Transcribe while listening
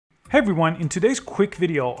Hey everyone, in today's quick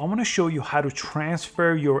video, I want to show you how to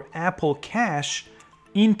transfer your Apple Cash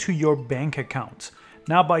into your bank account.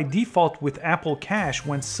 Now by default with Apple Cash,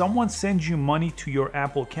 when someone sends you money to your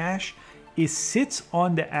Apple Cash, it sits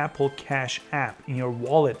on the Apple Cash app, in your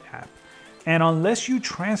wallet app. And unless you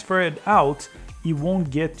transfer it out, it won't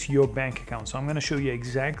get to your bank account. So I'm going to show you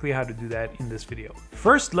exactly how to do that in this video.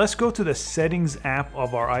 First, let's go to the settings app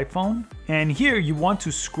of our iPhone. And here you want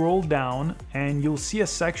to scroll down and you'll see a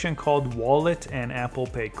section called Wallet and Apple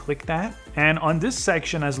Pay. Click that. And on this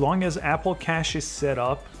section, as long as Apple Cash is set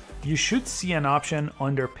up, you should see an option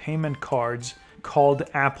under payment cards called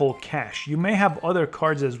Apple Cash. You may have other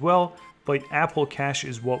cards as well, but Apple Cash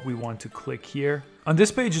is what we want to click here. On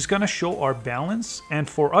this page, it's going to show our balance, and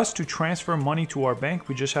for us to transfer money to our bank,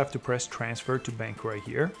 we just have to press transfer to bank right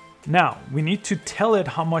here. Now, we need to tell it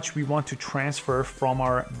how much we want to transfer from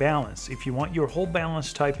our balance. If you want your whole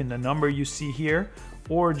balance, type in the number you see here,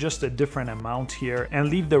 or just a different amount here, and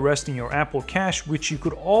leave the rest in your Apple Cash, which you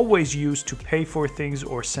could always use to pay for things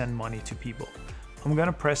or send money to people. I'm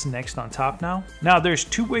gonna press next on top now. Now there's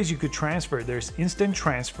two ways you could transfer. There's instant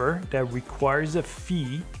transfer that requires a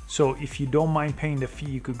fee. So if you don't mind paying the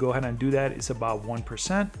fee, you could go ahead and do that. It's about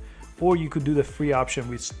 1%. Or you could do the free option,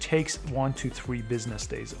 which takes 1 to 3 business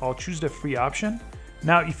days. I'll choose the free option.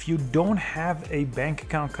 Now, if you don't have a bank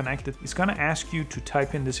account connected, it's gonna ask you to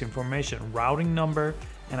type in this information, routing number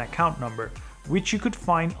and account number, which you could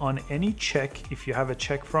find on any check if you have a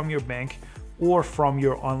check from your bank, or from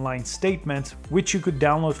your online statement, which you could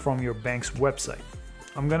download from your bank's website.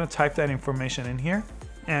 I'm gonna type that information in here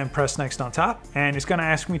and press next on top. And it's gonna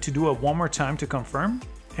ask me to do it one more time to confirm.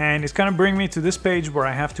 And it's gonna bring me to this page where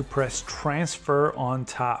I have to press transfer on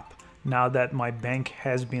top now that my bank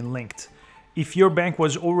has been linked. If your bank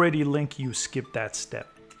was already linked, you skip that step.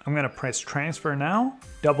 I'm gonna press transfer now,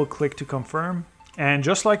 double click to confirm. And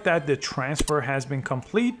just like that, the transfer has been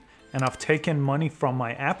complete and I've taken money from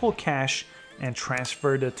my Apple Cash and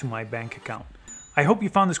transferred it to my bank account. I hope you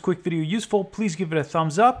found this quick video useful. Please give it a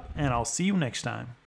thumbs up and I'll see you next time.